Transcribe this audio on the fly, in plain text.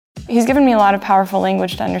He's given me a lot of powerful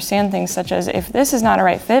language to understand things, such as if this is not a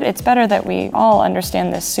right fit, it's better that we all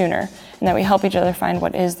understand this sooner and that we help each other find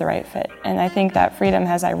what is the right fit. And I think that freedom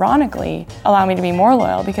has ironically allowed me to be more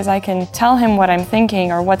loyal because I can tell him what I'm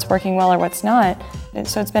thinking or what's working well or what's not.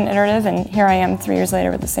 So it's been iterative, and here I am 3 years later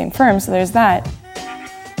with the same firm, so there's that.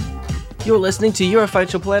 You're listening to You're a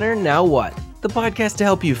Financial Planner, Now What? The podcast to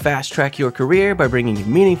help you fast-track your career by bringing you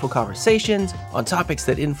meaningful conversations on topics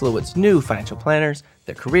that influence new financial planners,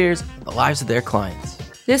 their careers, and the lives of their clients.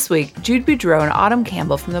 This week, Jude Boudreau and Autumn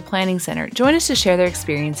Campbell from the Planning Center join us to share their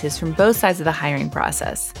experiences from both sides of the hiring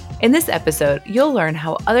process. In this episode, you'll learn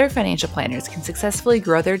how other financial planners can successfully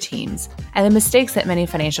grow their teams and the mistakes that many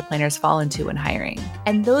financial planners fall into when hiring,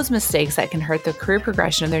 and those mistakes that can hurt the career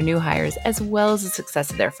progression of their new hires as well as the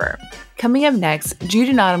success of their firm. Coming up next, Jude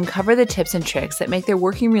and Autumn cover the tips and tricks that make their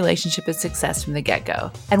working relationship a success from the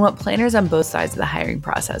get-go, and what planners on both sides of the hiring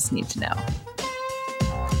process need to know.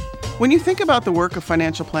 When you think about the work of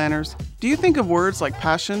financial planners, do you think of words like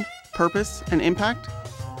passion, purpose, and impact?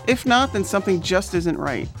 If not, then something just isn't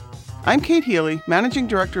right. I'm Kate Healy, Managing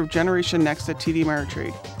Director of Generation Next at TD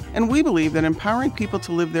Ameritrade, and we believe that empowering people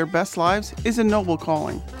to live their best lives is a noble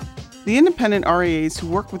calling. The independent RIAs who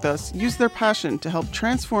work with us use their passion to help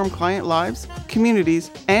transform client lives, communities,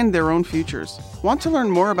 and their own futures. Want to learn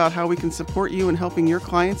more about how we can support you in helping your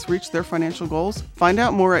clients reach their financial goals? Find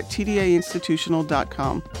out more at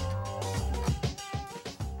tdainstitutional.com.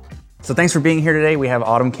 So thanks for being here today. We have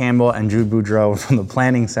Autumn Campbell and Jude Boudreau from the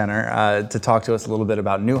Planning Center to talk to us a little bit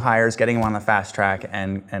about new hires, getting them on the fast track,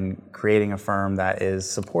 and creating a firm that is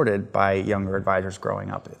supported by younger advisors growing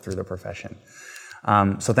up through the profession.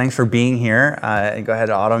 So thanks for being here. Go ahead,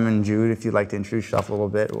 Autumn and Jude, if you'd like to introduce yourself a little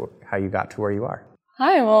bit, or how you got to where you are.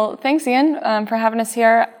 Hi, well, thanks Ian for having us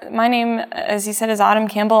here. My name, as you said, is Autumn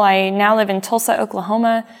Campbell. I now live in Tulsa,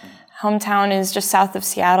 Oklahoma. Hometown is just south of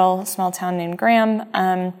Seattle, a small town named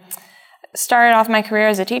Graham. Started off my career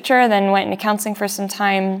as a teacher, then went into counseling for some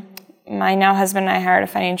time. My now husband and I hired a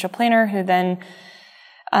financial planner who then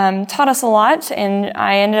taught us a lot, and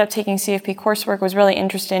I ended up taking CFP coursework, was really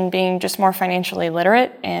interested in being just more financially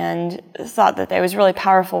literate, and thought that it was really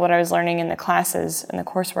powerful what I was learning in the classes and the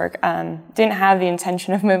coursework. Didn't have the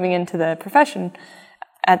intention of moving into the profession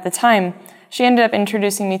at the time. She ended up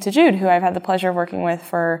introducing me to Jude, who I've had the pleasure of working with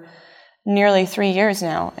for nearly 3 years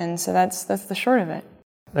now, and so that's the short of it.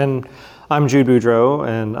 And I'm Jude Boudreau,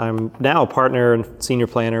 and I'm now a partner and senior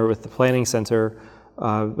planner with the Planning Center.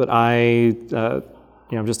 But I'm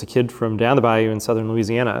just a kid from down the bayou in southern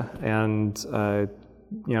Louisiana, and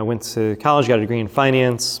went to college, got a degree in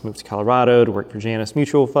finance, moved to Colorado to work for Janus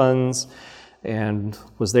Mutual Funds, and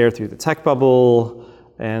was there through the tech bubble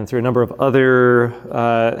and through a number of other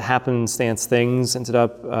happenstance things. Ended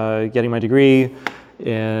up getting my degree.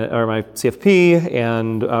 Or my CFP,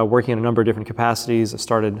 and working in a number of different capacities. I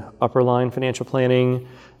started Upperline Financial Planning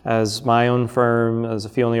as my own firm as a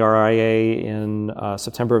fee-only RIA in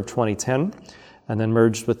September of 2010, and then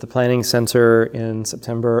merged with the Planning Center in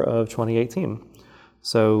September of 2018.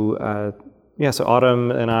 So Autumn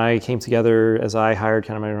and I came together as I hired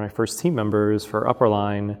kind of my first team members for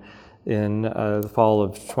Upperline in the fall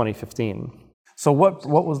of 2015. So what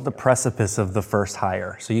was the precipice of the first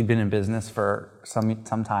hire? So you'd been in business for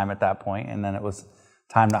some time at that point, and then it was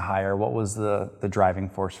time to hire. What was the driving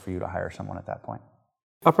force for you to hire someone at that point?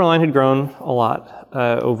 Upperline had grown a lot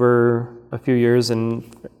over a few years, and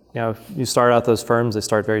you start out those firms, they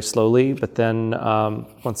start very slowly, but then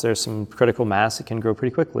once there's some critical mass, it can grow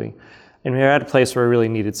pretty quickly. And we were at a place where we really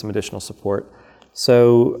needed some additional support.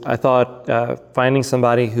 So I thought finding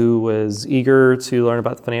somebody who was eager to learn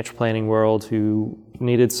about the financial planning world, who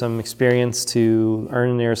needed some experience to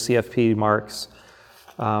earn their CFP marks,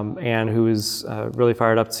 and who was really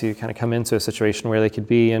fired up to kind of come into a situation where they could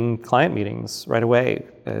be in client meetings right away,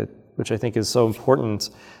 which I think is so important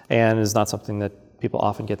and is not something that people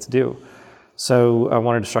often get to do. So I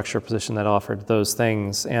wanted to structure a position that offered those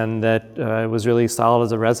things and that was really solid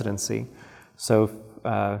as a residency. So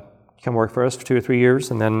come work for us for 2 or 3 years,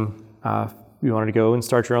 and then you wanted to go and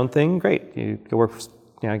start your own thing, great. You go work,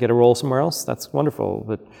 get a role somewhere else, that's wonderful.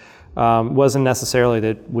 But wasn't necessarily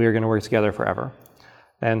that we were going to work together forever.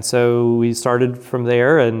 And so we started from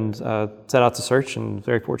there and set out to search, and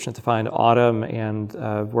very fortunate to find Autumn and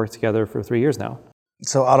worked together for 3 years now.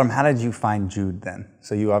 So Autumn, how did you find Jude then?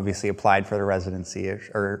 So you obviously applied for the residency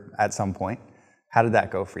or at some point. How did that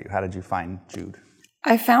go for you? How did you find Jude?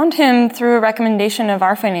 I found him through a recommendation of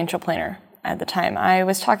our financial planner at the time. I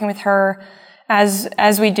was talking with her,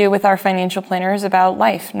 as we do with our financial planners, about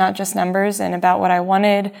life, not just numbers, and about what I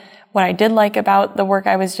wanted, what I did like about the work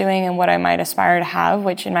I was doing and what I might aspire to have,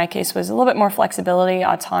 which in my case was a little bit more flexibility,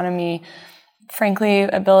 autonomy, frankly,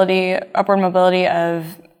 upward mobility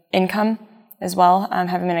of income as well.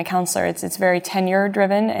 Having been a counselor, it's very tenure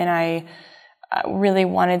driven, and I really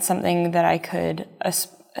wanted something that I could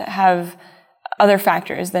have other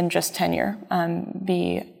factors than just tenure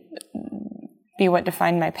be what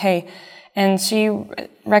defined my pay. And she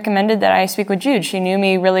recommended that I speak with Jude. She knew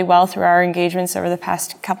me really well through our engagements over the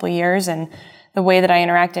past couple of years and the way that I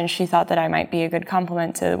interact, and she thought that I might be a good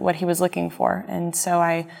complement to what he was looking for. And so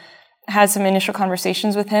I had some initial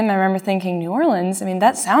conversations with him. I remember thinking, New Orleans, I mean,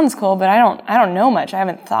 that sounds cool, but I don't know much. I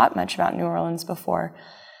haven't thought much about New Orleans before.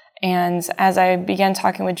 And as I began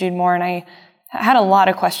talking with Jude more, and I had a lot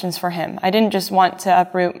of questions for him. I didn't just want to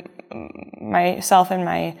uproot myself and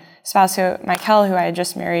my spouse, Michael, who I had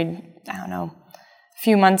just married, I don't know, a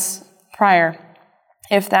few months prior,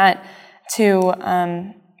 if that, to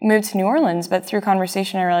move to New Orleans. But through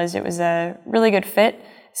conversation, I realized it was a really good fit.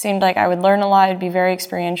 Seemed like I would learn a lot. It'd be very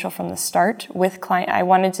experiential from the start with client. I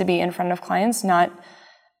wanted to be in front of clients, not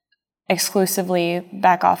exclusively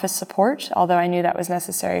back office support, although I knew that was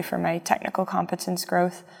necessary for my technical competence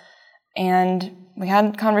growth. And we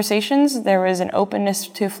had conversations. There was an openness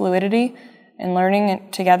to fluidity and learning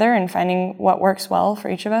together and finding what works well for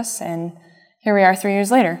each of us. And here we are 3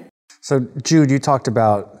 years later. So Jude, you talked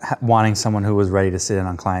about wanting someone who was ready to sit in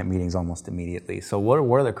on client meetings almost immediately. So what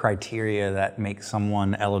are the criteria that make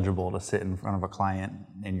someone eligible to sit in front of a client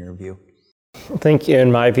in your view? I think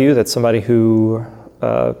in my view, that's somebody who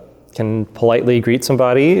can politely greet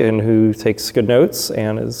somebody and who takes good notes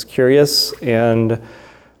and is curious and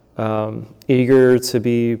eager to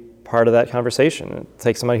be part of that conversation. It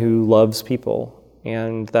takes somebody who loves people,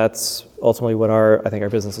 and that's ultimately what I think our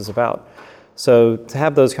business is about. So to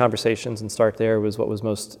have those conversations and start there was what was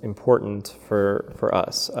most important for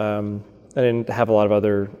us. I didn't have a lot of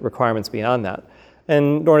other requirements beyond that,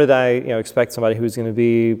 and nor did I expect somebody who's going to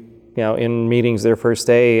be in meetings their first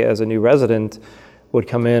day as a new resident would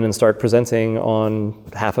come in and start presenting on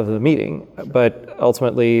half of the meeting. But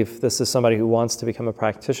ultimately, if this is somebody who wants to become a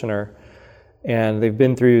practitioner and they've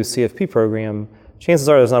been through CFP program, chances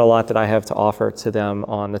are there's not a lot that I have to offer to them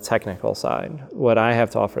on the technical side. What I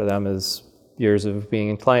have to offer them is years of being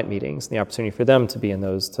in client meetings, and the opportunity for them to be in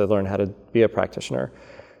those to learn how to be a practitioner.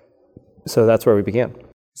 So that's where we began.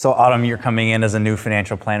 So Autumn, you're coming in as a new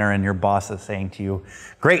financial planner and your boss is saying to you,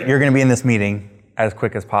 great, you're going to be in this meeting as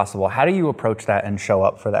quick as possible. How do you approach that and show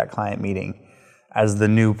up for that client meeting as the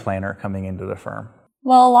new planner coming into the firm?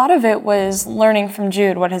 Well, a lot of it was learning from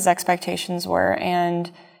Jude what his expectations were,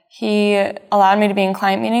 and he allowed me to be in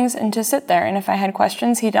client meetings and to sit there. And if I had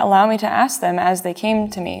questions, he'd allow me to ask them as they came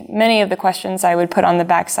to me. Many of the questions I would put on the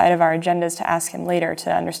backside of our agendas to ask him later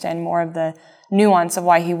to understand more of the nuance of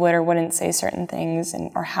why he would or wouldn't say certain things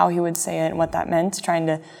or how he would say it and what that meant, trying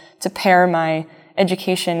to pair my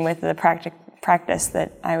education with the practice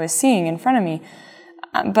that I was seeing in front of me.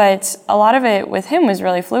 But a lot of it with him was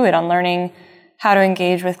really fluid on learning how to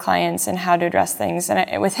engage with clients and how to address things.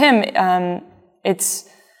 And with him,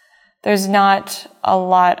 there's not a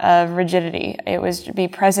lot of rigidity. It was to be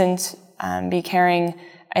present, be caring.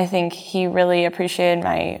 I think he really appreciated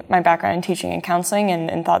my background in teaching and counseling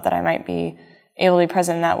and thought that I might be able to be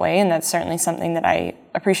present in that way. And that's certainly something that I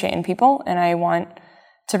appreciate in people, and I want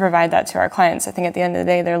to provide that to our clients. I think at the end of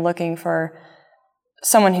the day, they're looking for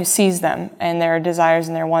someone who sees them and their desires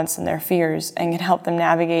and their wants and their fears and can help them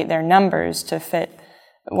navigate their numbers to fit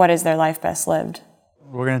what is their life best lived.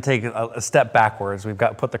 We're going to take a step backwards. We've got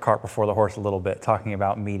to put the cart before the horse a little bit, talking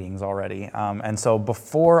about meetings already. And so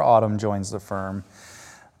before Autumn joins the firm,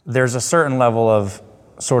 there's a certain level of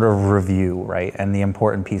sort of review, right? And the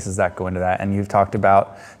important pieces that go into that. And you've talked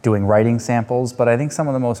about doing writing samples, but I think some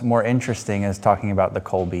of the more interesting is talking about the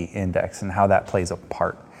Colby Index and how that plays a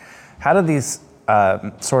part. How do these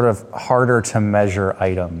sort of harder to measure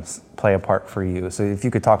items play a part for you? So if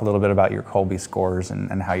you could talk a little bit about your Colby scores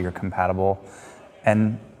and how you're compatible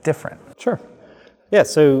and different. Sure. Yeah,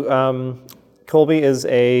 so Colby is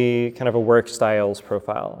a kind of a work styles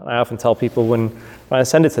profile. And I often tell people when I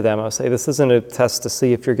send it to them, I'll say, this isn't a test to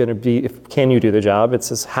see if you're going to can you do the job? It's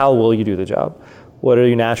just how will you do the job? What are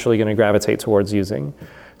you naturally going to gravitate towards using?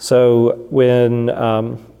 So when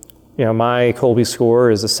my Colby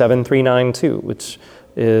score is a 7392, which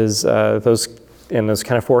is those kind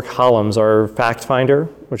of 4 columns are fact finder,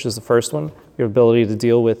 which is the first one, your ability to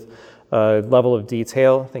deal with level of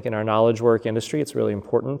detail. I think in our knowledge work industry, it's really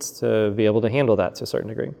important to be able to handle that to a certain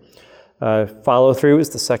degree. Follow through is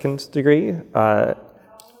the second degree.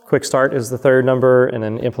 Quick start is the third number, and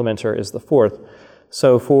then implementer is the fourth.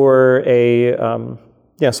 So for a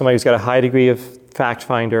somebody who's got a high degree of fact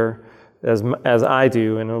finder, as I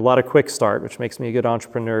do, and a lot of quick start, which makes me a good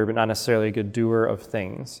entrepreneur, but not necessarily a good doer of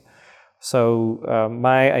things. So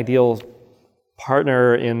my ideal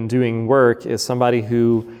partner in doing work is somebody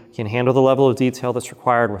who can handle the level of detail that's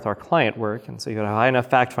required with our client work, and so you got a high enough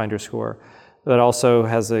fact finder score, but also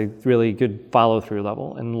has a really good follow-through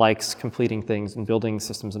level and likes completing things and building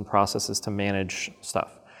systems and processes to manage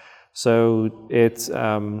stuff. So it's,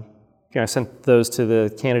 I sent those to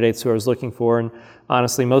the candidates who I was looking for, and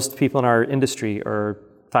honestly, most people in our industry are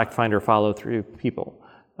fact finder follow-through people.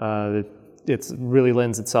 It really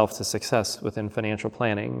lends itself to success within financial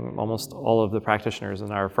planning. Almost all of the practitioners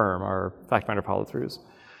in our firm are fact finder follow-throughs.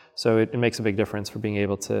 So it makes a big difference for being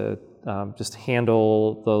able to just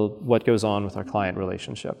handle what goes on with our client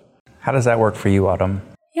relationship. How does that work for you, Autumn?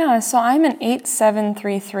 Yeah, so I'm an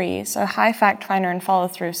 8733, so high fact finder and follow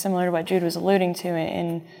through, similar to what Jude was alluding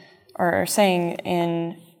to or saying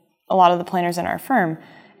in a lot of the planners in our firm.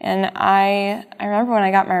 And I remember when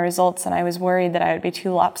I got my results and I was worried that I would be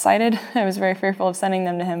too lopsided. I was very fearful of sending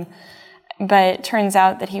them to him. But it turns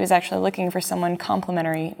out that he was actually looking for someone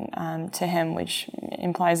complementary to him, which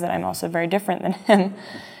implies that I'm also very different than him.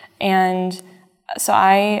 And so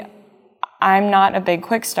I'm not a big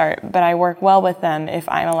quick start, but I work well with them if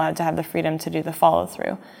I'm allowed to have the freedom to do the follow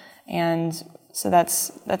through. And so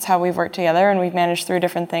that's how we've worked together, and we've managed through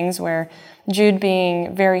different things where Jude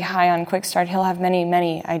being very high on quick start, he'll have many,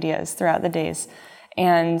 many ideas throughout the days.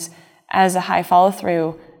 And as a high follow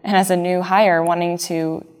through and as a new hire wanting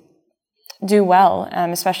to do well,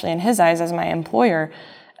 especially in his eyes as my employer,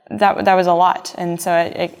 that was a lot. And so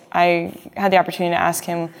I had the opportunity to ask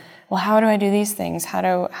him, well, how do I do these things? How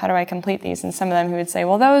do I complete these? And some of them he would say,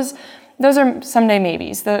 well, those are someday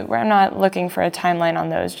maybes. I'm not looking for a timeline on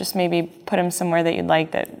those. Just maybe put them somewhere that you'd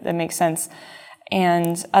like that makes sense.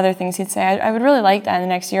 And other things he'd say, I would really like that in the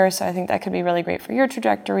next year or so. I think that could be really great for your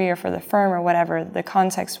trajectory or for the firm or whatever the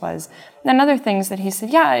context was. And then other things that he said,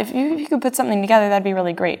 yeah, if you could put something together, that'd be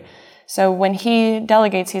really great. So when he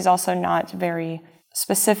delegates, he's also not very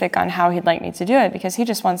specific on how he'd like me to do it because he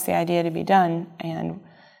just wants the idea to be done and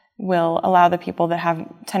will allow the people that have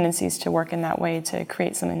tendencies to work in that way to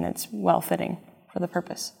create something that's well-fitting for the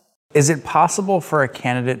purpose. Is it possible for a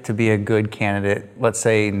candidate to be a good candidate? Let's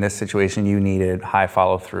say in this situation you needed high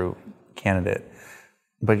follow-through candidate,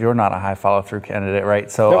 but you're not a high follow-through candidate,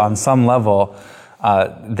 right? So on some level,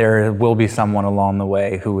 there will be someone along the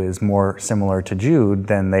way who is more similar to Jude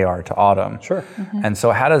than they are to Autumn. Sure. Mm-hmm. And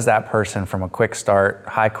so how does that person from a quick start,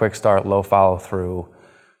 high quick start, low follow-through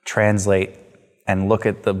translate and look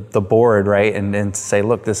at the board, right, and say,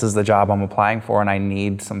 look, this is the job I'm applying for and I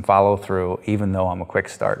need some follow-through even though I'm a quick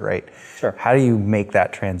start, right? Sure. How do you make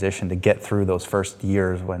that transition to get through those first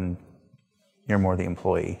years when you're more the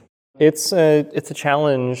employee? It's a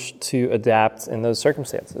challenge to adapt in those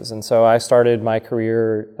circumstances. And so I started my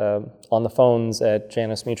career on the phones at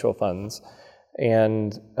Janus Mutual Funds,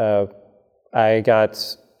 and I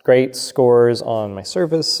got great scores on my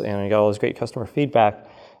service, and I got all this great customer feedback,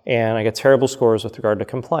 and I got terrible scores with regard to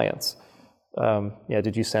compliance.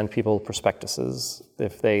 Did you send people prospectuses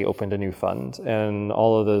if they opened a new fund, and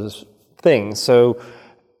all of those things. So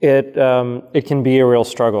it can be a real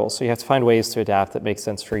struggle. So you have to find ways to adapt that make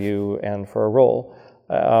sense for you and for a role.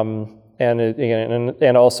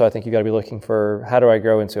 And also I think you got to be looking for, how do I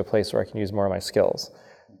grow into a place where I can use more of my skills?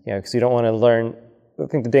 Because you don't want to learn. I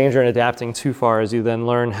think the danger in adapting too far is you then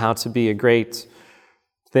learn how to be a great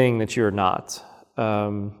thing that you're not.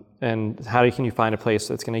 And how can you find a place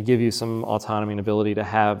that's going to give you some autonomy and ability to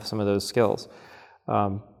have some of those skills?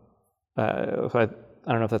 I don't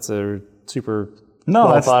know if that's a super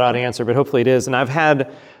well thought out answer, but hopefully it is. And I've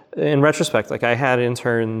had, in retrospect, I had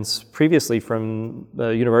interns previously from the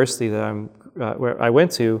university that where I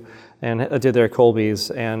went to, and I did their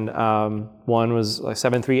Colbys, and one was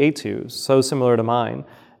 7382, so similar to mine.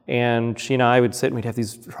 And she and I would sit and we'd have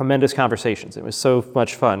these tremendous conversations. It was so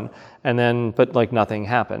much fun. And then, but nothing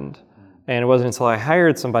happened. And it wasn't until I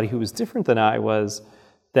hired somebody who was different than I was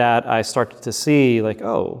that I started to see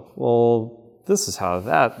this is how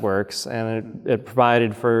that works. And it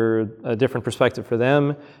provided for a different perspective for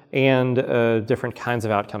them and different kinds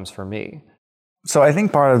of outcomes for me. So I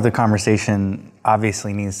think part of the conversation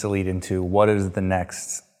obviously needs to lead into what is the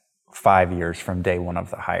next 5 years from day one of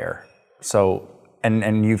the hire. So,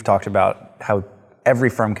 and you've talked about how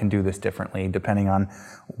every firm can do this differently depending on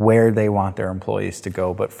where they want their employees to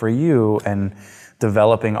go. But for you and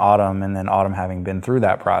developing Autumn and then Autumn having been through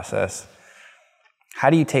that process,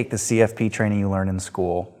 how do you take the CFP training you learned in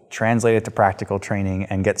school, translate it to practical training,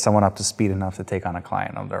 and get someone up to speed enough to take on a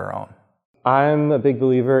client of their own? I'm a big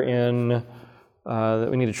believer in that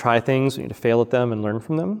we need to try things, we need to fail at them and learn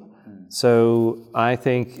from them. So I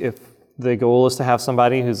think if the goal is to have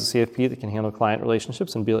somebody who's a CFP that can handle client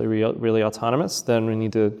relationships and be really autonomous, then we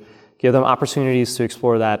need to give them opportunities to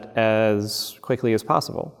explore that as quickly as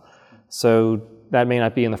possible. So that may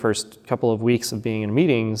not be in the first couple of weeks of being in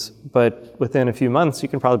meetings, but within a few months, you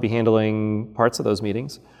can probably be handling parts of those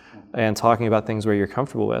meetings and talking about things where you're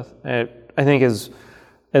comfortable with. And I think as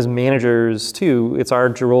managers too, it's our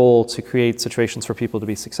role to create situations for people to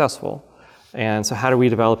be successful. And so how are we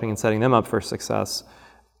developing and setting them up for success?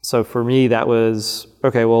 So for me, that was,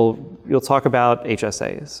 okay, well, you'll talk about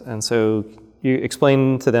HSAs. And so you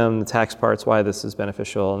explain to them the tax parts, why this is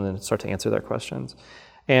beneficial, and then start to answer their questions.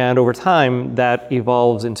 And over time, that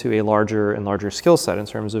evolves into a larger and larger skill set in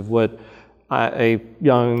terms of what a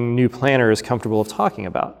young new planner is comfortable of talking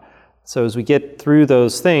about. So as we get through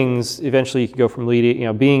those things, eventually you can go from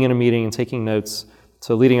leading, being in a meeting and taking notes,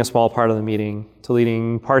 to leading a small part of the meeting, to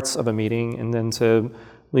leading parts of a meeting, and then to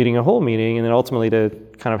leading a whole meeting, and then ultimately to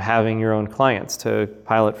kind of having your own clients to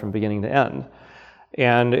pilot from beginning to end.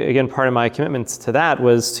 And again, part of my commitments to that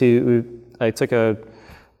was I took a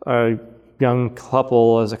young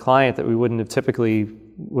couple as a client that we wouldn't have typically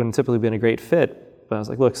been a great fit. But I was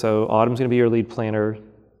like, look, so Autumn's going to be your lead planner. It's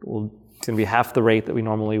going to be half the rate that we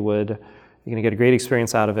normally would. You're going to get a great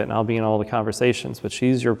experience out of it, and I'll be in all the conversations, but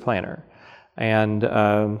she's your planner. And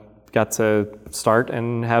got to start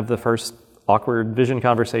and have the first awkward vision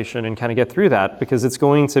conversation and kind of get through that, because it's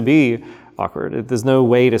going to be awkward. There's no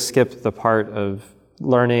way to skip the part of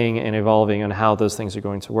learning and evolving on how those things are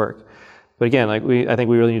going to work. But again, I think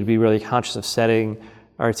we really need to be really conscious of setting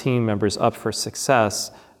our team members up for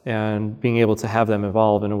success and being able to have them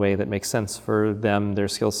evolve in a way that makes sense for them, their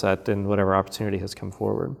skill set, and whatever opportunity has come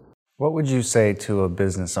forward. What would you say to a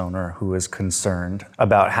business owner who is concerned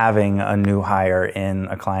about having a new hire in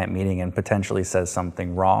a client meeting and potentially says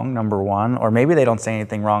something wrong, number one, or maybe they don't say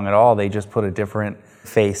anything wrong at all, they just put a different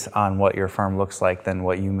face on what your firm looks like than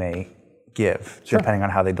what you may give, depending on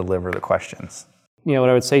how they deliver the questions? What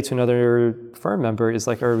I would say to another firm member is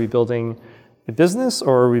are we building a business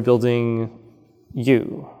or are we building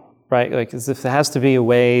you, right? As if there has to be a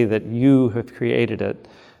way that you have created it,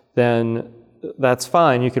 then that's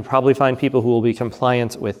fine. You could probably find people who will be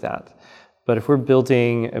compliant with that. But if we're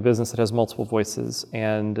building a business that has multiple voices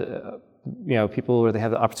and people where they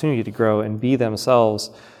have the opportunity to grow and be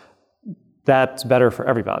themselves, that's better for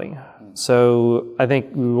everybody. So I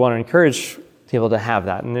think we want to encourage people to have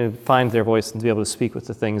that and to find their voice and to be able to speak with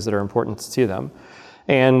the things that are important to them.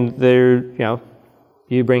 And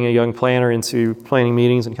you bring a young planner into planning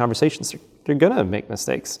meetings and conversations, they're going to make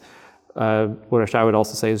mistakes. Which I would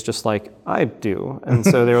also say is just like I do. And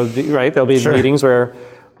so there'll be Sure. meetings where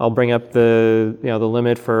I'll bring up the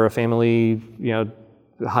limit for a family,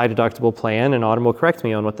 high deductible plan, and Autumn will correct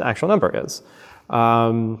me on what the actual number is.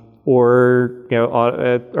 Early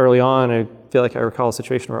on, I feel like I recall a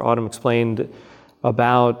situation where Autumn explained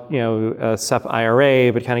about, a SEP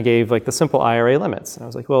IRA, but kind of gave the simple IRA limits. And I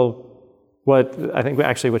was like, well, what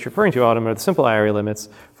you're referring to, Autumn, are the simple IRA limits.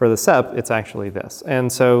 For the SEP, it's actually this.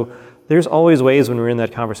 And so there's always ways when we're in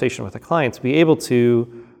that conversation with a client to be able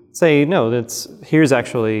to say, no, here's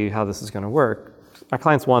actually how this is going to work. Our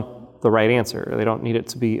clients want the right answer. They don't need it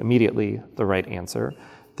to be immediately the right answer.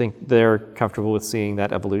 I think they're comfortable with seeing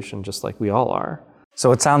that evolution just like we all are.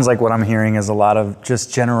 So it sounds like what I'm hearing is a lot of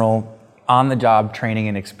just general on-the-job training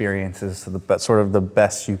and experiences, sort of the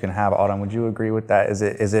best you can have. Autumn, would you agree with that? Is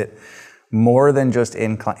it more than just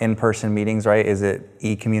in-person meetings, right? Is it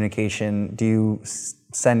e-communication? Do you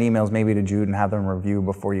send emails maybe to Jude and have them review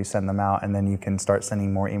before you send them out, and then you can start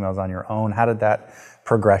sending more emails on your own? How did that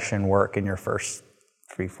progression work in your first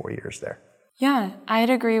 3-4 years there? Yeah, I'd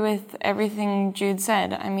agree with everything Jude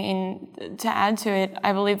said. I mean, to add to it,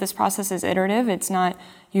 I believe this process is iterative. It's not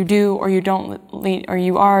you do or you don't lead, or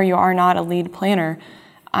you are not a lead planner.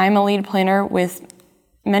 I'm a lead planner with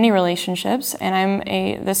many relationships, and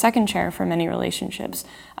I'm the second chair for many relationships.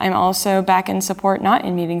 I'm also back in support, not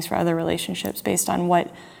in meetings for other relationships, based on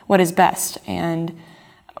what is best. And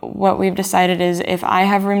what we've decided is if I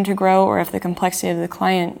have room to grow, or if the complexity of the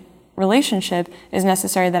client relationship is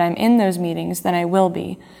necessary that I'm in those meetings, then I will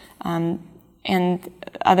be. And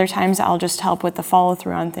other times I'll just help with the follow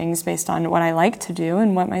through on things based on what I like to do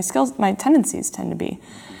and what my tendencies tend to be.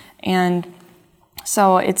 And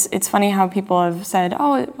so it's funny how people have said,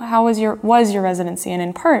 oh, how was your residency? And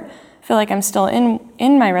in part, I feel like I'm still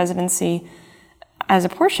in my residency as a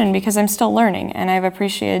portion because I'm still learning. And I've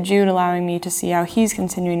appreciated Jude allowing me to see how he's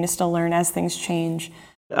continuing to still learn as things change.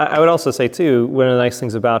 I would also say too, one of the nice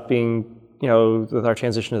things about being, with our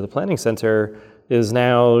transition to the planning center is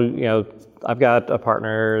now, I've got a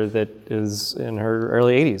partner that is in her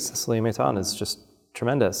early 80s. Cecilia Maitan is just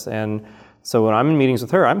tremendous. And so when I'm in meetings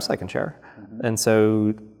with her, I'm second chair. And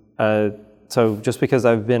so just because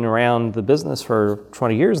I've been around the business for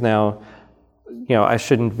 20 years now, I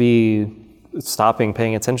shouldn't be stopping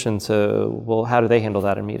paying attention to, well, how do they handle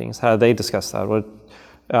that in meetings? How do they discuss that?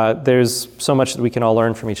 There's so much that we can all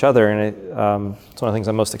learn from each other, and it's one of the things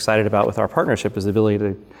I'm most excited about with our partnership is the ability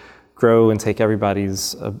to grow and take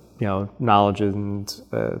everybody's knowledge and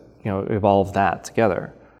evolve that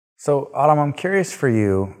together. So Autumn, I'm curious for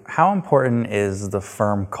you, how important is the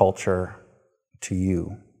firm culture to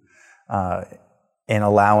you in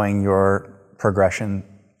allowing your progression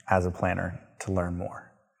as a planner to learn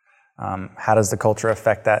more? How does the culture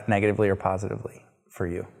affect that negatively or positively for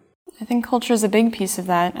you? I think culture is a big piece of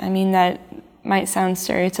that. I mean, that might sound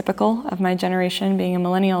stereotypical of my generation, being a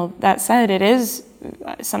millennial. That said, it is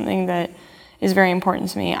something that is very important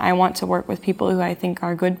to me. I want to work with people who I think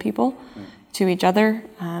are good people to each other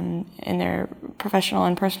in their professional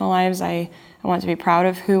and personal lives. I want to be proud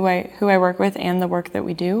of who I work with and the work that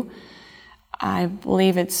we do. I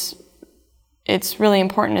believe it's really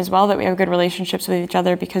important as well that we have good relationships with each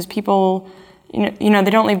other, because people, they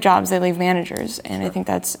don't leave jobs, they leave managers. And I think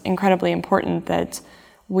that's incredibly important that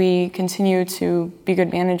we continue to be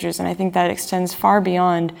good managers. And I think that extends far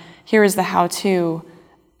beyond, here is the how-to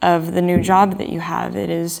of the new job that you have. It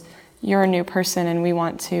is, you're a new person and we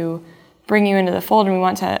want to bring you into the fold, and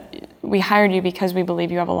we hired you because we believe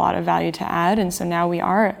you have a lot of value to add. And so now we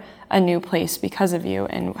are a new place because of you.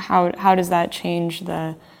 And how does that change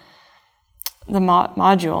the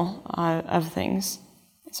module of things?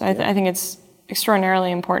 So I think it's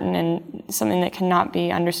extraordinarily important and something that cannot be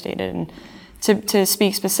understated. And to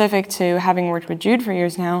speak specific to having worked with Jude for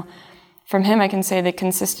years now, from him I can say the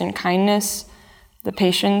consistent kindness, the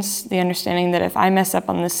patience, the understanding that if I mess up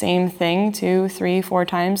on the same thing 2, 3, 4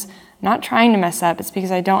 times, I'm not trying to mess up, it's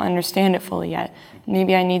because I don't understand it fully yet.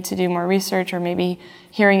 Maybe I need to do more research, or maybe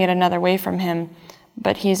hearing it another way from him.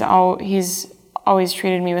 But he's always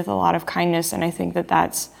treated me with a lot of kindness, and I think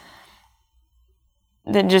that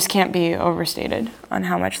just can't be overstated on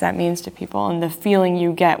how much that means to people, and the feeling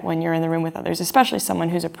you get when you're in the room with others, especially someone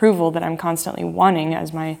whose approval that I'm constantly wanting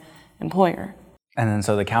as my employer. And then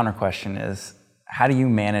so the counter question is, how do you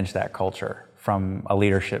manage that culture from a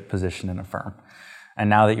leadership position in a firm? And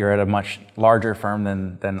now that you're at a much larger firm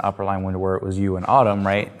than Upperline, where it was you and Autumn,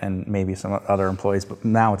 right? And maybe some other employees, but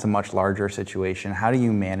now it's a much larger situation. How do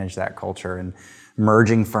you manage that culture? And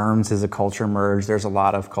merging firms is a culture merge. There's a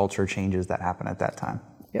lot of culture changes that happen at that time.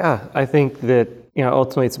 Yeah, I think that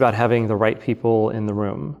ultimately it's about having the right people in the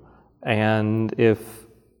room. And if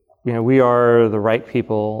we are the right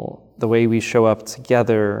people, the way we show up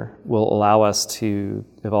together will allow us to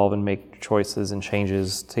evolve and make choices and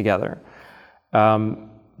changes together.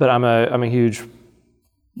 But I'm a huge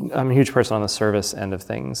person on the service end of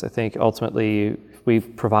things. I think ultimately we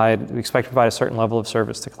expect to provide a certain level of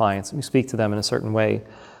service to clients, and we speak to them in a certain way.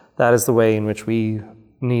 That is the way in which we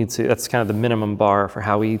need to. That's kind of the minimum bar for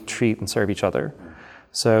how we treat and serve each other.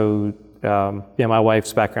 So my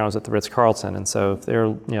wife's background was at the Ritz-Carlton, and so if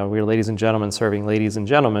we're ladies and gentlemen serving ladies and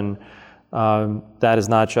gentlemen, that is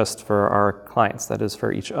not just for our clients, that is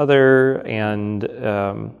for each other, and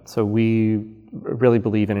so we really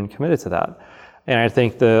believe in and committed to that. And I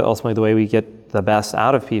think ultimately the way we get the best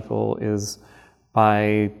out of people is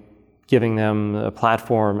by giving them a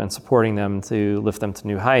platform and supporting them to lift them to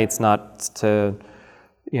new heights, not to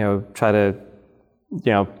try to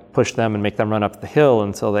push them and make them run up the hill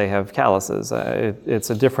until they have calluses. It's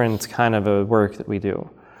a different kind of a work that we do.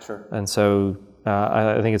 Sure. And so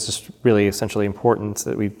I think it's just really essentially important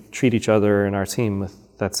that we treat each other and our team with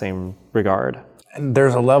that same regard. And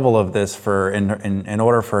there's a level of this in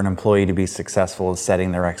order for an employee to be successful is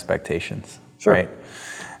setting their expectations. Sure. Right?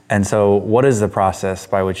 And so what is the process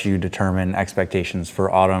by which you determine expectations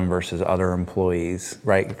for Autumn versus other employees,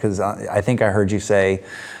 right? Because I think I heard you say,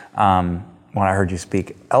 when I heard you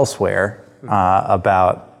speak elsewhere,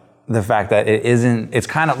 about the fact that it's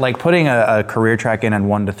kind of like putting a career track in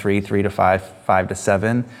 1 to 3, 3 to 5, 5 to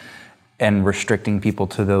 7, and restricting people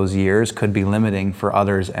to those years could be limiting for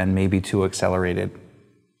others and maybe too accelerated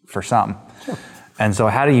for some. Sure. And so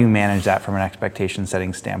how do you manage that from an expectation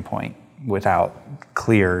setting standpoint without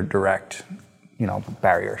clear, direct,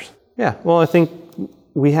 barriers? Yeah, well, I think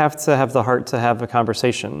we have to have the heart to have a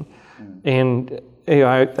conversation. And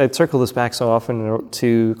I circle this back so often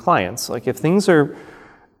to clients. Like if things are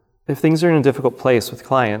in a difficult place with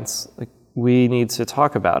clients, like we need to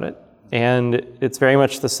talk about it. And it's very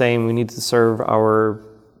much the same. We need to serve our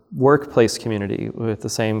workplace community with the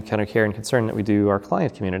same kind of care and concern that we do our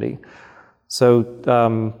client community. So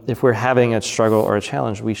if we're having a struggle or a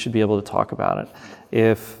challenge, we should be able to talk about it.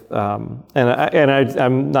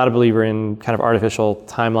 I'm not a believer in kind of artificial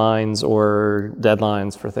timelines or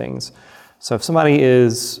deadlines for things. So if somebody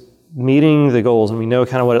is meeting the goals, and we know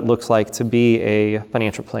kind of what it looks like to be a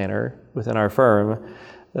financial planner within our firm,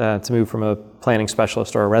 to move from a planning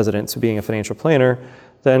specialist or a resident to being a financial planner,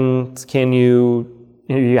 then you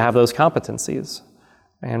have those competencies.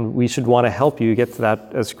 And we should want to help you get to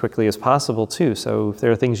that as quickly as possible too. So if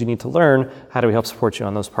there are things you need to learn, how do we help support you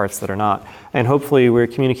on those parts that are not? And hopefully we're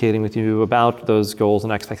communicating with you about those goals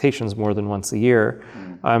and expectations more than once a year.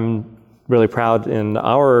 I'm really proud in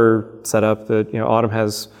our setup that Autumn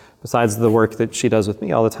has, besides the work that she does with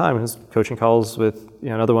me all the time, has coaching calls with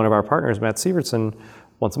another one of our partners, Matt Sievertson,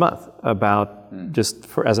 once a month about just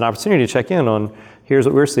as an opportunity to check in on here's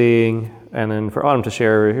what we're seeing, and then for Autumn to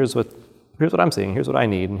share here's what I'm seeing, here's what I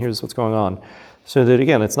need, and here's what's going on. So that,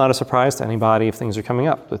 again, it's not a surprise to anybody if things are coming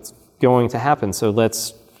up. It's going to happen. So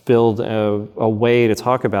let's build a way to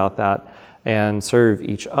talk about that and serve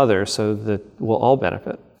each other so that we'll all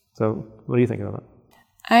benefit. So what do you think about that?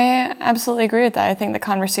 I absolutely agree with that. I think the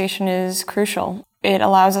conversation is crucial. It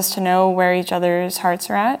allows us to know where each other's hearts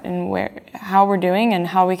are at and how we're doing and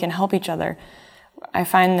how we can help each other. I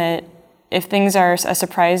find that if things are a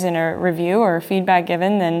surprise in a review or feedback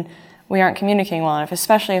given, then we aren't communicating well enough,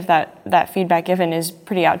 especially if that feedback given is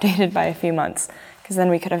pretty outdated by a few months, because then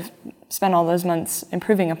we could have spent all those months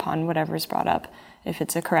improving upon whatever is brought up if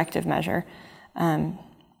it's a corrective measure. I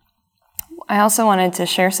also wanted to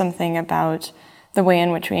share something about the way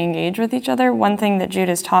in which we engage with each other. One thing that Jude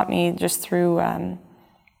has taught me just through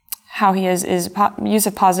how he is use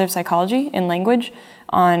of positive psychology in language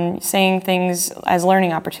on saying things as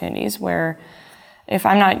learning opportunities, where if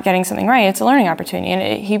I'm not getting something right, it's a learning opportunity.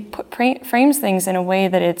 And he frames things in a way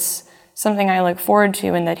that it's something I look forward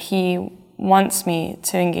to and that he wants me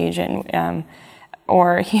to engage in.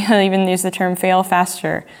 Or he'll even use the term fail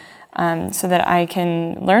faster so that I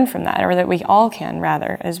can learn from that, or that we all can,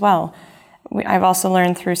 rather, as well. I've also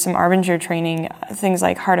learned through some Arbinger training things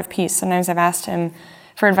like Heart of Peace. Sometimes I've asked him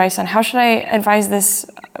for advice on how should I advise this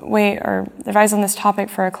way or advise on this topic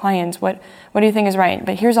for a client. What do you think is right?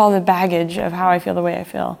 But here's all the baggage of how I feel the way I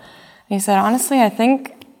feel. And he said, honestly, I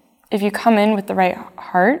think if you come in with the right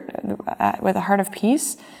heart, with a heart of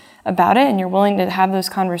peace about it, and you're willing to have those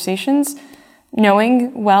conversations,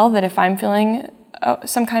 knowing well that if I'm feeling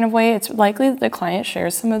some kind of way, it's likely that the client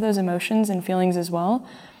shares some of those emotions and feelings as well.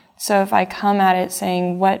 So if I come at it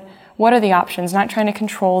saying, what are the options, not trying to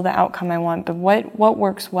control the outcome I want, but what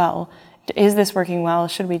works well? Is this working well?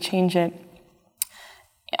 Should we change it?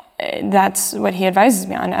 That's what he advises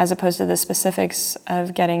me on, as opposed to the specifics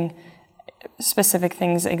of getting specific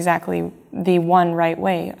things exactly the one right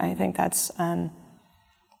way. I think that's something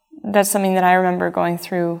that I remember going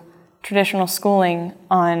through traditional schooling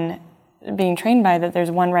on being trained by, that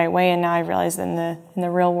there's one right way, and now I realize that in the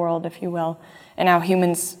real world, if you will, and how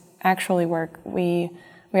humans actually work, we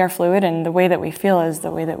are fluid, and the way that we feel is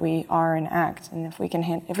the way that we are and act. And if we can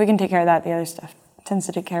take care of that, the other stuff tends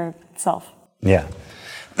to take care of itself. Yeah.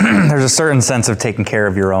 There's a certain sense of taking care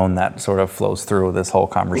of your own that sort of flows through this whole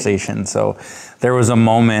conversation. So there was a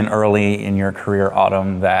moment early in your career,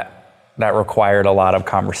 Autumn, that required a lot of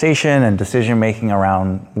conversation and decision making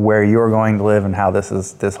around where you're going to live and how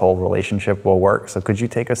this whole relationship will work. So could you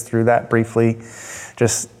take us through that briefly,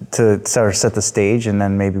 just to sort of set the stage, and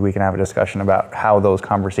then maybe we can have a discussion about how those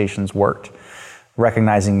conversations worked,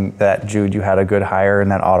 recognizing that, Jude, you had a good hire,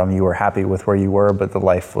 and that, Autumn, you were happy with where you were, but the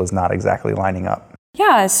life was not exactly lining up.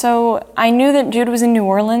 Yeah, so I knew that Jude was in New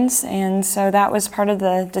Orleans, and so that was part of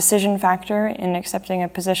the decision factor in accepting a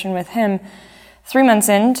position with him. 3 months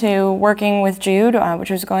into working with Jude, which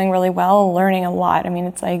was going really well, learning a lot. I mean,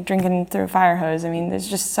 it's like drinking through a fire hose. I mean, there's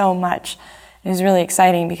just so much. It was really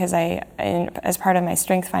exciting because as part of my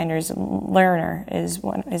Strength Finders, learner is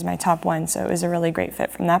my top one, so it was a really great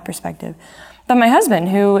fit from that perspective. But my husband,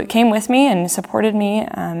 who came with me and supported me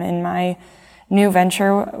in my new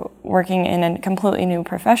venture, working in a completely new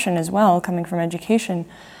profession as well, coming from education,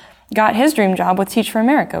 got his dream job with Teach for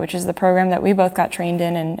America, which is the program that we both got trained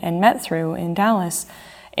in and met through in Dallas,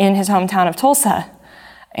 in his hometown of Tulsa.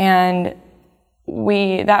 And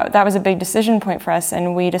that was a big decision point for us,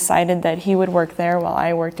 and we decided that he would work there while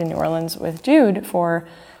I worked in New Orleans with Jude for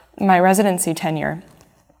my residency tenure.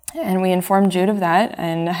 And we informed Jude of that,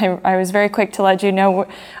 and I was very quick to let Jude know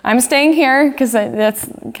I'm staying here, because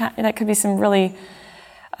that could be some really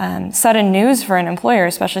sudden news for an employer,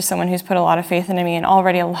 especially someone who's put a lot of faith into me and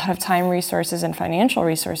already a lot of time, resources, and financial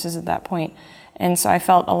resources at that point. And so I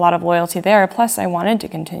felt a lot of loyalty there. Plus, I wanted to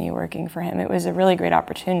continue working for him. It was a really great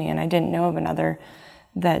opportunity, and I didn't know of another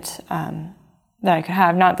that I could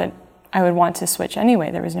have. Not that I would want to switch anyway.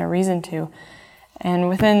 There was no reason to. And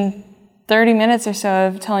within 30 minutes or so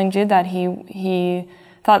of telling Jude that, he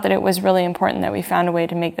thought that it was really important that we found a way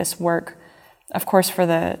to make this work, of course, for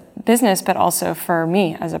the business, but also for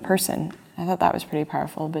me as a person. I thought that was pretty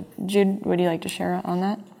powerful. But Jude, would you like to share on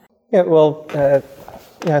that? Yeah, well,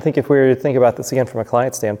 I think if we were to think about this again from a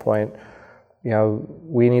client standpoint,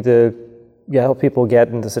 we need to help people get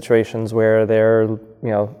into situations where they're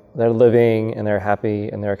living and they're happy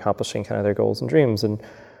and they're accomplishing kind of their goals and dreams. And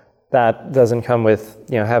that doesn't come with,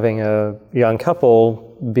 having a young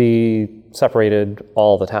couple be separated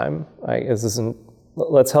all the time.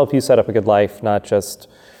 Let's help you set up a good life, not just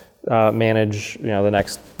manage, the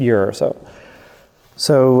next year or so.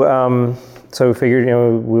 So we figured,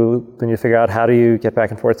 we need to figure out how do you get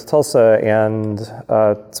back and forth to Tulsa and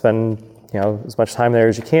spend, as much time there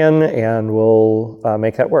as you can, and we'll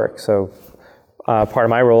make that work. So part of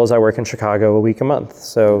my role is I work in Chicago a week a month.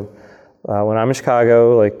 So when I'm in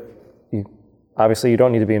Chicago, obviously you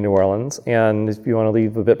don't need to be in New Orleans, and if you want to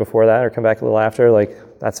leave a bit before that or come back a little after,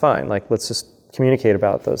 that's fine. Let's just communicate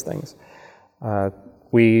about those things.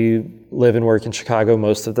 We live and work in Chicago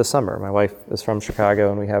most of the summer. My wife is from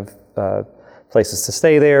Chicago, and we have places to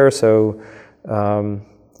stay there. So,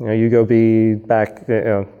 you go be back,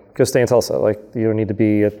 go stay in Tulsa. You don't need to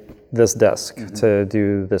be at this desk to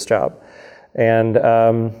do this job. And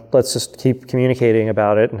let's just keep communicating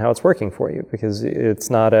about it and how it's working for you, because it's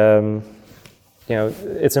not,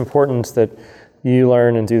 it's important that you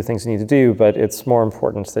learn and do the things you need to do, but it's more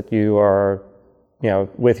important that you are,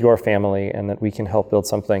 with your family, and that we can help build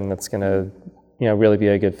something that's going to, really be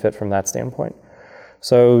a good fit from that standpoint.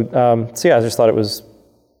 So I just thought it was,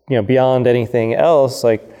 beyond anything else,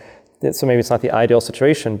 so maybe it's not the ideal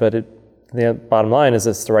situation, but the bottom line is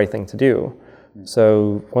it's the right thing to do.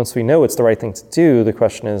 So once we know it's the right thing to do, the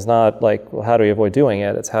question is not well, how do we avoid doing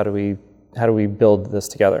it? It's how do we build this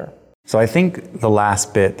together? So I think the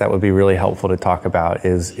last bit that would be really helpful to talk about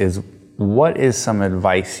is what is some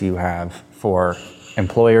advice you have for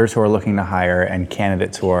employers who are looking to hire and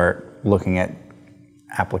candidates who are looking at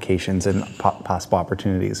applications and possible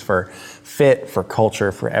opportunities for fit, for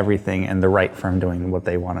culture, for everything, and the right firm doing what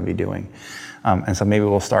they want to be doing. And so maybe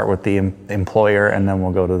we'll start with the employer, and then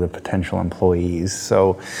we'll go to the potential employees.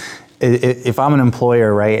 So if I'm an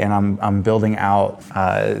employer, right, and I'm building out,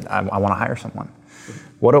 I want to hire someone,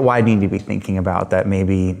 what do I need to be thinking about that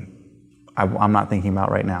maybe I'm not thinking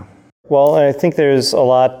about right now? Well, I think there's a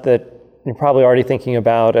lot that you're probably already thinking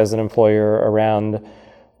about as an employer around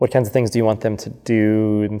what kinds of things do you want them to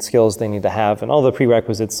do and skills they need to have and all the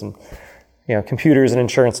prerequisites and computers and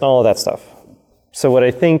insurance and all of that stuff. So what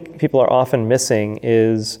I think people are often missing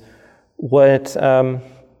is what's going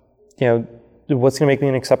to make me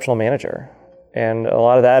an exceptional manager. And a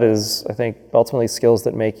lot of that is, I think, ultimately skills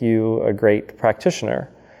that make you a great practitioner.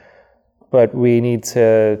 But we need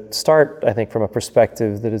to start, I think, from a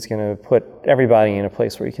perspective that is going to put everybody in a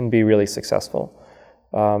place where you can be really successful.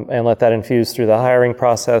 And let that infuse through the hiring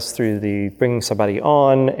process, through the bringing somebody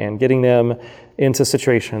on and getting them into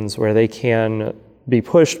situations where they can be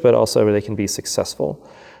pushed, but also where they can be successful.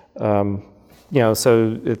 So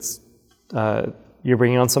it's you're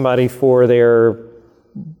bringing on somebody for their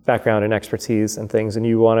background and expertise and things, and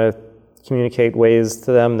you want to communicate ways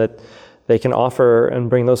to them that they can offer and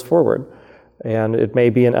bring those forward. And it may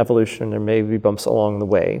be an evolution, there may be bumps along the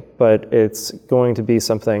way, but it's going to be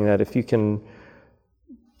something that if you can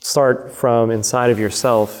start from inside of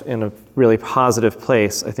yourself in a really positive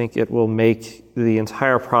place, I think it will make the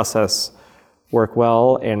entire process work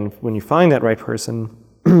well. And when you find that right person,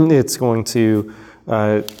 it's going to,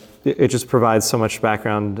 it just provides so much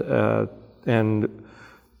background and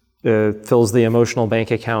fills the emotional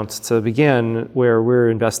bank account to begin where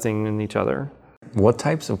we're investing in each other. What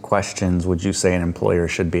types of questions would you say an employer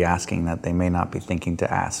should be asking that they may not be thinking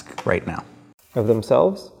to ask right now? Of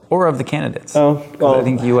themselves? Or of the candidates. Oh, well, I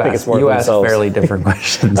think you ask fairly different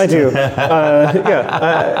questions. I do.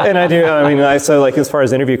 And I do. So as far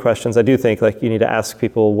as interview questions, I do think you need to ask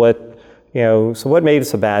people what made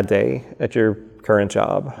this a bad day at your current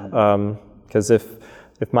job? Because if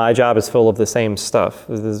my job is full of the same stuff,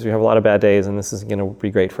 you have a lot of bad days, and this is going to be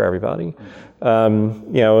great for everybody. I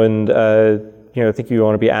think you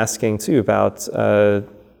want to be asking too about. I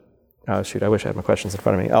wish I had my questions in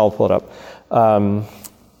front of me. I'll pull it up.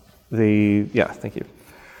 Thank you.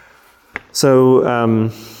 So,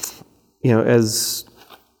 as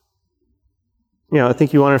I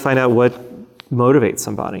think you want to find out what motivates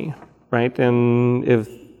somebody, right? And if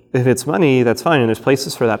it's money, that's fine, and there's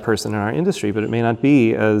places for that person in our industry, but it may not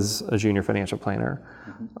be as a junior financial planner.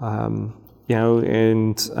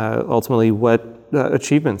 And ultimately, what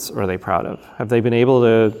achievements are they proud of? Have they been able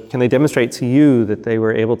to, can they demonstrate to you that they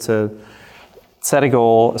were able to set a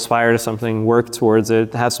goal, aspire to something, work towards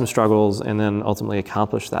it, have some struggles, and then ultimately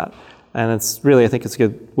accomplish that? And it's really, I think it's a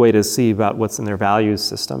good way to see about what's in their values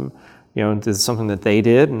system. Is it something that they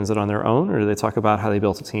did, and is it on their own, or do they talk about how they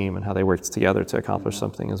built a team and how they worked together to accomplish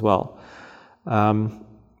something as well?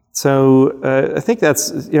 So I think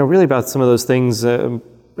that's really about some of those things, and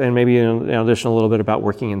maybe in addition a little bit about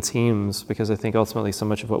working in teams, because I think ultimately so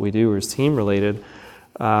much of what we do is team related,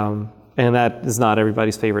 and that is not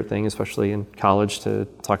everybody's favorite thing, especially in college, to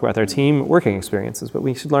talk about their team working experiences. But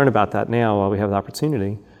we should learn about that now while we have the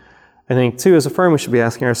opportunity. I think too, as a firm, we should be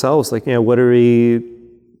asking ourselves,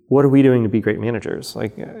 what are we doing to be great managers?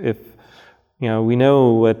 If we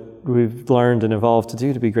know what we've learned and evolved to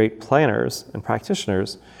do to be great planners and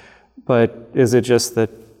practitioners, but is it just that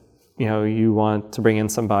you want to bring in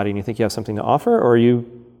somebody and you think you have something to offer, or are you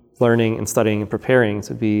learning and studying and preparing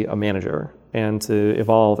to be a manager and to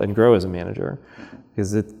evolve and grow as a manager?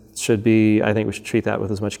 Because it should be, I think we should treat that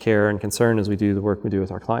with as much care and concern as we do the work we do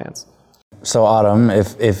with our clients. So Autumn,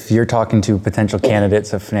 if you're talking to potential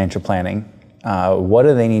candidates of financial planning, what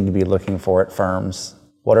do they need to be looking for at firms?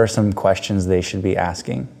 What are some questions they should be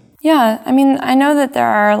asking? Yeah, I know that there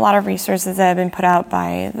are a lot of resources that have been put out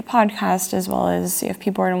by the podcast as well as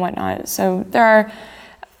CFP board and whatnot. So there are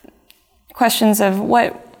questions of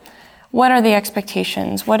what are the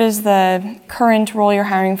expectations? What is the current role you're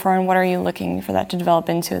hiring for, and what are you looking for that to develop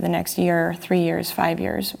into the next year, 3 years, 5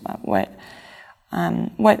 years? What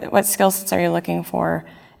skill sets are you looking for?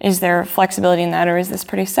 Is there flexibility in that, or is this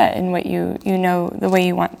pretty set in what the way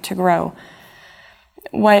you want to grow?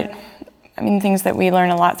 Things that we learn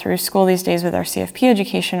a lot through school these days with our CFP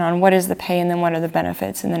education on what is the pay and then what are the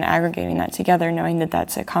benefits, and then aggregating that together, knowing that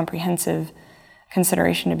that's a comprehensive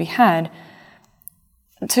consideration to be had.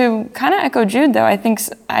 To kind of echo Jude, though, I think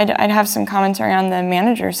I'd have some commentary on the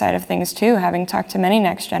manager side of things too, having talked to many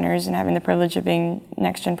next-geners and having the privilege of being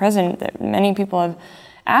next-gen president, that many people have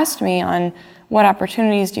asked me on what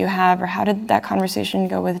opportunities do you have, or how did that conversation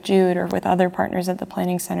go with Jude or with other partners at the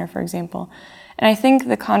Planning Center, for example. And I think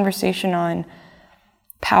the conversation on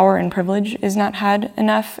power and privilege is not had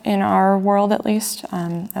enough in our world, at least,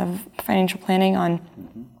 of financial planning.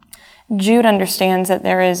 Jude understands that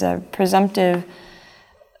there is a presumptive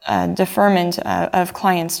deferment of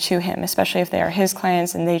clients to him, especially if they are his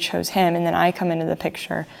clients and they chose him, and then I come into the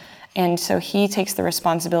picture. And so he takes the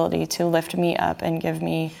responsibility to lift me up and give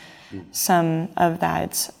me some of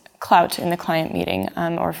that clout in the client meeting,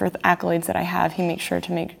 or for the accolades that I have. He makes sure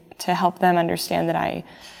to help them understand that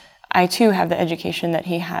I too have the education that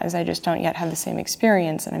he has. I just don't yet have the same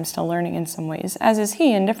experience, and I'm still learning in some ways, as is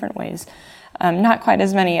he in different ways. Not quite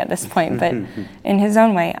as many at this point, but in his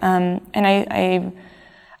own way. And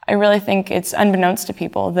I really think it's unbeknownst to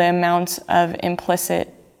people the amount of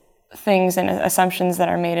implicit things and assumptions that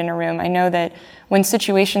are made in a room. I know that when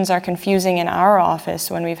situations are confusing in our office,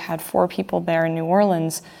 when we've had 4 people there in New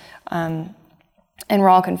Orleans, and we're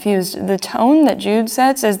all confused, the tone that Jude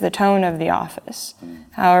sets is the tone of the office,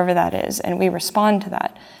 however that is, and we respond to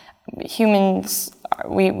that. Humans,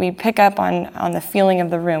 we pick up on the feeling of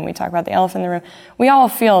the room. We talk about the elephant in the room. We all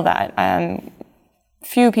feel that.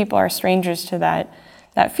 Few people are strangers to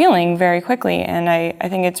that feeling very quickly, and I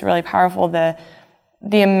think it's really powerful,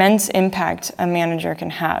 the immense impact a manager can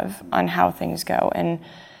have on how things go. And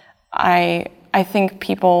I think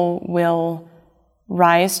people will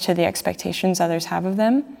rise to the expectations others have of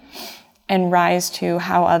them and rise to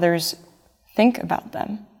how others think about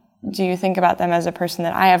them. Do you think about them as a person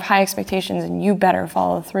that I have high expectations and you better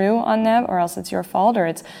follow through on them, or else it's your fault? Or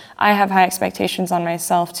it's I have high expectations on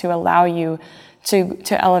myself to allow you to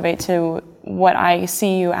elevate to what I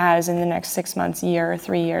see you as in the next 6 months, year, or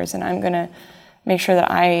 3 years, and I'm going to make sure that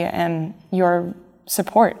I am your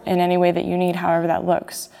support in any way that you need, however that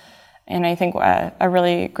looks. And I think a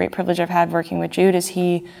really great privilege I've had working with Jude is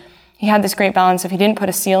he had this great balance of he didn't put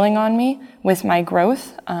a ceiling on me with my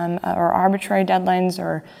growth or arbitrary deadlines,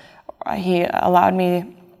 or he allowed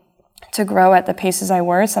me to grow at the paces I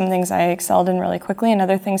were. Some things I excelled in really quickly, and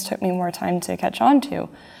other things took me more time to catch on to.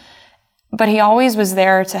 But he always was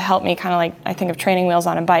there to help me, kind of like I think of training wheels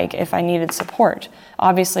on a bike, if I needed support.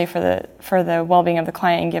 Obviously for the well-being of the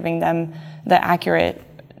client and giving them the accurate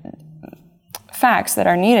facts that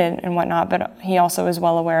are needed and whatnot, but he also was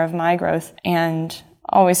well aware of my growth and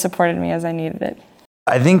always supported me as I needed it.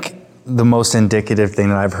 I think the most indicative thing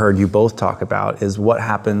that I've heard you both talk about is what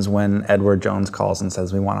happens when Edward Jones calls and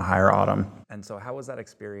says, we want to hire Autumn. And so how was that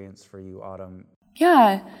experience for you, Autumn?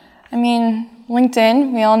 Yeah, I mean,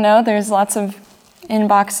 LinkedIn, we all know there's lots of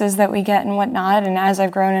inboxes that we get and whatnot. And as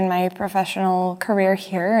I've grown in my professional career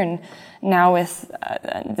here, and now with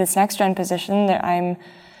this next gen position, that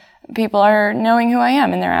people are knowing who I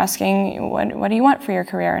am, and they're asking, what do you want for your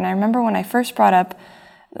career? And I remember when I first brought up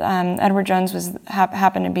Edward Jones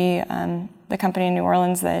happened to be the company in New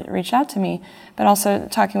Orleans that reached out to me, but also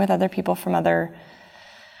talking with other people from other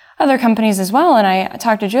companies as well. And I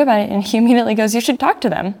talked to Jude about it, and he immediately goes, "You should talk to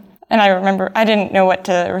them." And I remember I didn't know what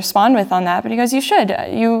to respond with on that, but he goes, "You should.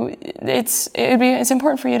 It's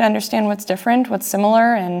important for you to understand what's different, what's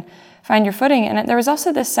similar, and find your footing." And there was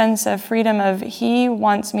also this sense of freedom of he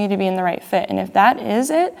wants me to be in the right fit, and if that is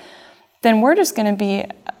it, then we're just going to be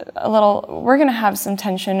we're going to have some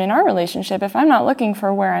tension in our relationship if I'm not looking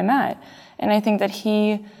for where I'm at. And I think that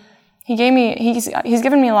he's given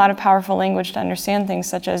me a lot of powerful language to understand things,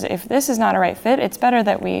 such as, if this is not a right fit, it's better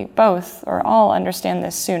that we both or all understand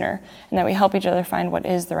this sooner, and that we help each other find what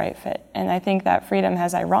is the right fit. And I think that freedom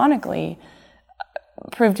has ironically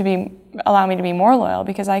proved to allow me to be more loyal,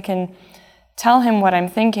 because I can tell him what I'm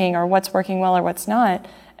thinking or what's working well or what's not,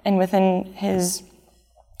 and within his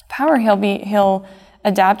power, he'll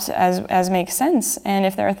adapt as makes sense. And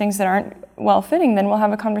if there are things that aren't well fitting, then we'll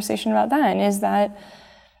have a conversation about that. And is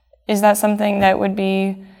that something that would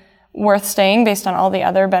be worth staying based on all the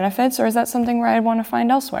other benefits, or is that something where I'd want to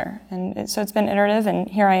find elsewhere? And so it's been iterative, and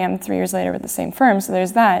here I am 3 years later with the same firm, so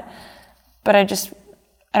there's that. But I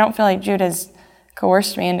don't feel like Jude has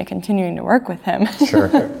coerced me into continuing to work with him. Sure.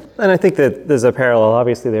 And I think that there's a parallel,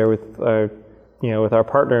 obviously, there with with our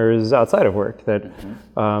partners outside of work. That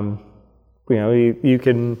you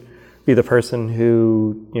can be the person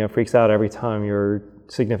who freaks out every time your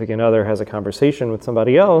significant other has a conversation with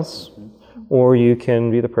somebody else, or you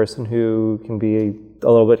can be the person who can be a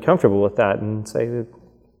little bit comfortable with that and say that,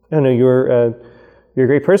 you're a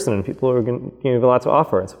great person, and people are going to have a lot to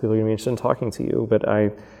offer, and so people are going to be interested in talking to you. But I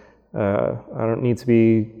don't need to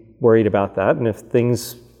be worried about that. And if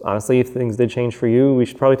things did change for you, we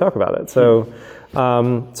should probably talk about it. So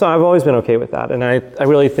I've always been okay with that. And I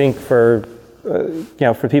really think for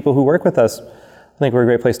people who work with us, I think we're a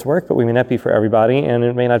great place to work, but we may not be for everybody, and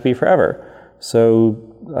it may not be forever. So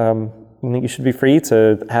I think you should be free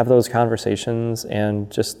to have those conversations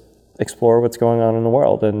and just explore what's going on in the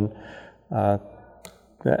world. And I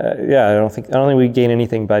don't think we gain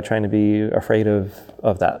anything by trying to be afraid of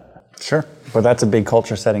that. Sure, but that's a big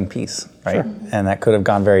culture setting piece, right? Sure. And that could have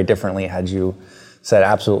gone very differently had you said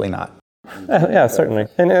absolutely not. Yeah, certainly.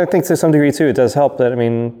 And I think to some degree too, it does help that,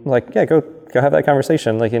 go have that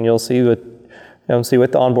conversation, and you'll see what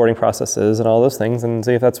the onboarding process is and all those things, and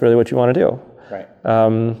see if that's really what you want to do. Right.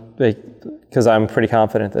 Because I'm pretty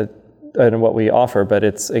confident in what we offer, but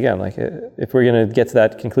it's, again, if we're going to get to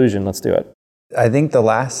that conclusion, let's do it. I think the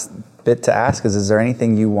last bit to ask is there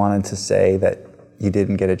anything you wanted to say that you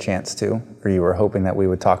didn't get a chance to, or you were hoping that we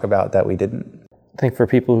would talk about that we didn't? I think for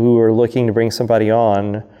people who are looking to bring somebody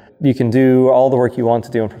on, you can do all the work you want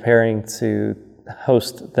to do in preparing to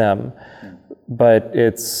host them, but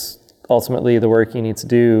it's ultimately the work you need to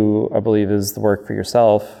do, I believe, is the work for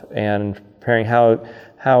yourself, and preparing how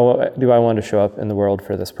do I want to show up in the world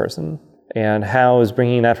for this person, and how is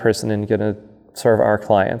bringing that person in going to serve our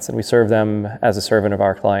clients, and we serve them as a servant of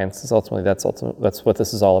our clients. That's what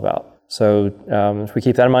this is all about. So if we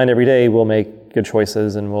keep that in mind every day, we'll make good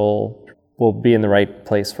choices, and we'll be in the right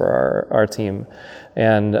place for our team.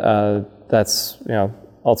 And that's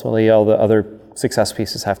ultimately all the other success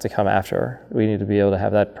pieces have to come after. We need to be able to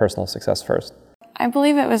have that personal success first. I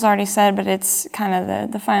believe it was already said, but it's kind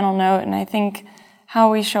of the final note, and I think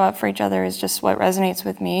how we show up for each other is just what resonates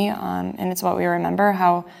with me, and it's what we remember.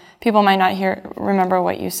 How people might not remember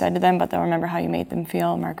what you said to them, but they'll remember how you made them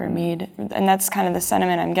feel, Margaret Mead. And that's kind of the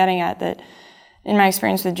sentiment I'm getting at, that in my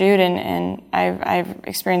experience with Jude, and I've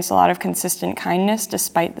experienced a lot of consistent kindness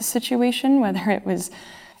despite the situation, whether it was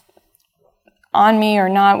on me or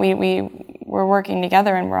not. We're working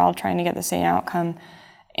together, and we're all trying to get the same outcome.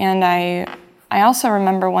 And I also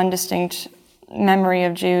remember one distinct memory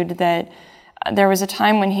of Jude, that there was a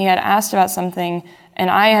time when he had asked about something,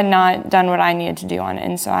 and I had not done what I needed to do on it,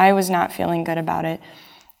 and so I was not feeling good about it.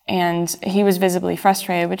 And he was visibly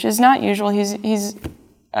frustrated, which is not usual. He's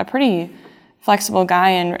a pretty flexible guy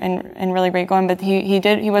and really great going, but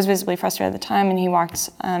he was visibly frustrated at the time, and he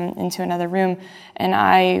walked into another room, and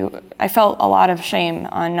I felt a lot of shame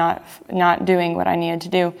on not doing what I needed to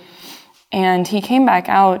do. And he came back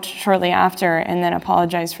out shortly after and then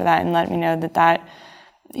apologized for that and let me know that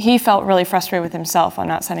he felt really frustrated with himself on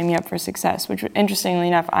not setting me up for success, which interestingly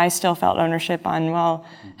enough, I still felt ownership on, well,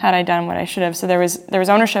 had I done what I should have? So there was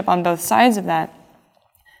ownership on both sides of that.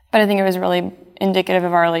 But I think it was really indicative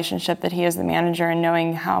of our relationship that he is the manager, and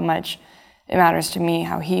knowing how much it matters to me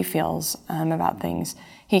how he feels about things.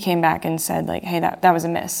 He came back and said, like, hey, that was a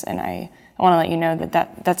miss, and I want to let you know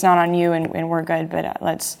that's not on you, and we're good, but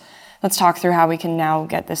let's talk through how we can now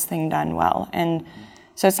get this thing done well. And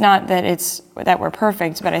so it's not that we're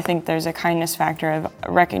perfect, but I think there's a kindness factor of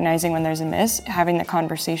recognizing when there's a miss, having the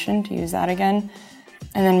conversation, to use that again,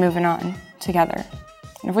 and then moving on together.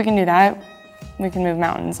 And if we can do that, we can move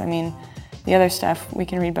mountains. I mean, the other stuff, we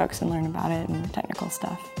can read books and learn about it, and technical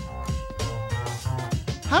stuff.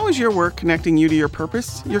 How is your work connecting you to your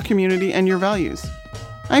purpose, your community, and your values?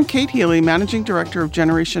 I'm Kate Healy, Managing Director of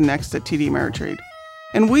Generation Next at TD Ameritrade.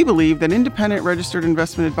 And we believe that independent registered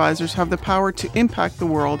investment advisors have the power to impact the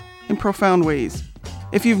world in profound ways.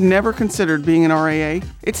 If you've never considered being an RIA,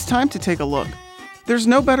 it's time to take a look. There's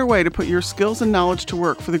no better way to put your skills and knowledge to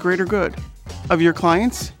work for the greater good of your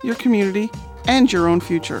clients, your community, and your own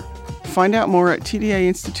future. Find out more at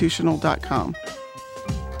tdainstitutional.com.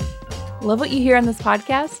 Love what you hear on this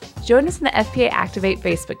podcast? Join us in the FPA Activate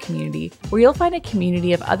Facebook community, where you'll find a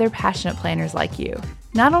community of other passionate planners like you.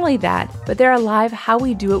 Not only that, but there are live How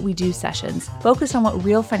We Do What We Do sessions focused on what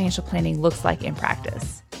real financial planning looks like in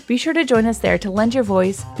practice. Be sure to join us there to lend your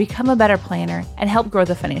voice, become a better planner, and help grow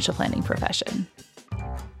the financial planning profession.